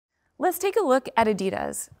Let's take a look at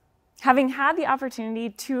Adidas. Having had the opportunity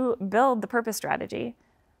to build the purpose strategy,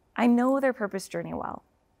 I know their purpose journey well.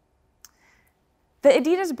 The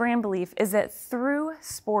Adidas brand belief is that through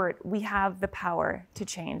sport, we have the power to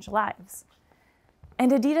change lives.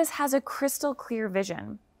 And Adidas has a crystal clear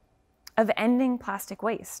vision of ending plastic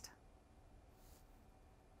waste.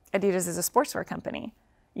 Adidas is a sportswear company.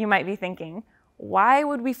 You might be thinking, why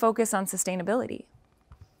would we focus on sustainability?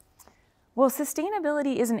 Well,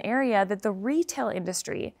 sustainability is an area that the retail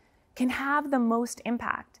industry can have the most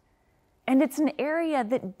impact, and it's an area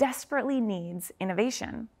that desperately needs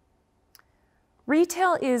innovation.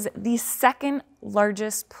 Retail is the second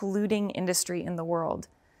largest polluting industry in the world,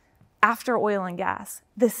 after oil and gas,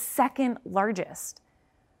 the second largest.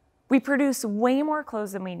 We produce way more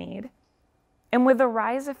clothes than we need, and with the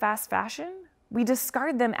rise of fast fashion, we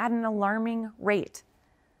discard them at an alarming rate.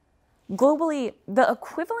 Globally, the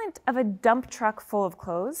equivalent of a dump truck full of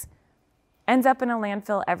clothes ends up in a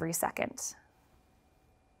landfill every second.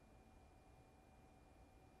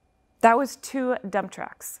 That was 2 dump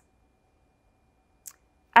trucks.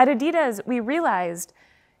 At Adidas, we realized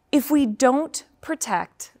if we don't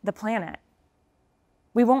protect the planet,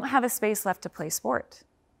 we won't have a space left to play sport.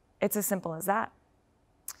 It's as simple as that.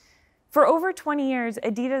 For over 20 years,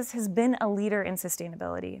 Adidas has been a leader in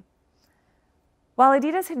sustainability. While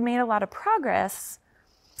Adidas had made a lot of progress,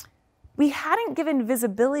 we hadn't given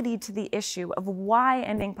visibility to the issue of why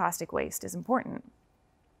ending plastic waste is important.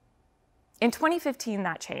 In 2015,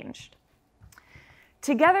 that changed.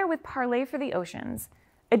 Together with Parley for the Oceans,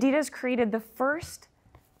 Adidas created the first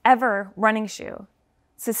ever running shoe,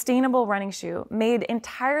 sustainable running shoe, made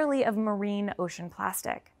entirely of marine ocean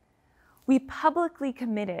plastic. We publicly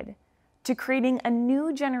committed to creating a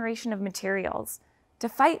new generation of materials to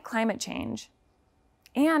fight climate change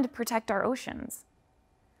and protect our oceans.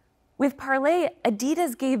 With Parley,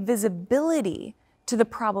 Adidas gave visibility to the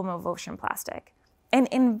problem of ocean plastic and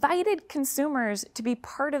invited consumers to be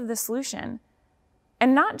part of the solution,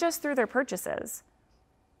 and not just through their purchases.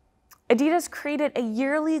 Adidas created a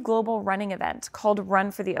yearly global running event called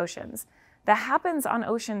Run for the Oceans that happens on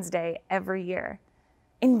Oceans Day every year,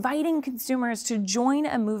 inviting consumers to join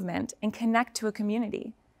a movement and connect to a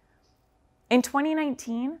community. In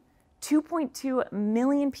 2019, 2.2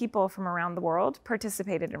 million people from around the world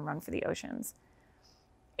participated in Run for the Oceans.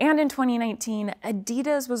 And in 2019,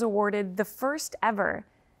 Adidas was awarded the first ever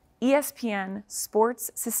ESPN Sports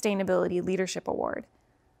Sustainability Leadership Award.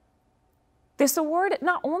 This award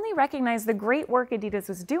not only recognized the great work Adidas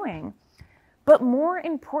was doing, but more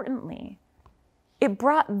importantly, it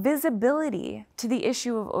brought visibility to the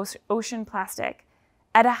issue of ocean plastic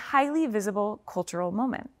at a highly visible cultural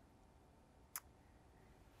moment.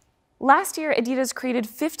 Last year, Adidas created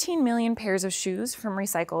 15 million pairs of shoes from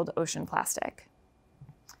recycled ocean plastic.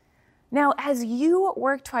 Now, as you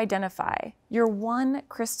work to identify your one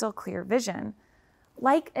crystal clear vision,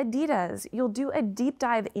 like Adidas, you'll do a deep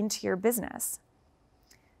dive into your business.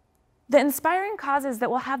 The inspiring causes that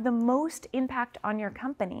will have the most impact on your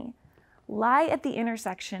company lie at the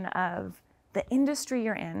intersection of the industry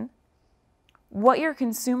you're in, what your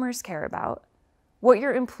consumers care about, what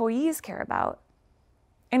your employees care about,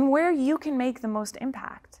 and where you can make the most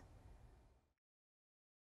impact.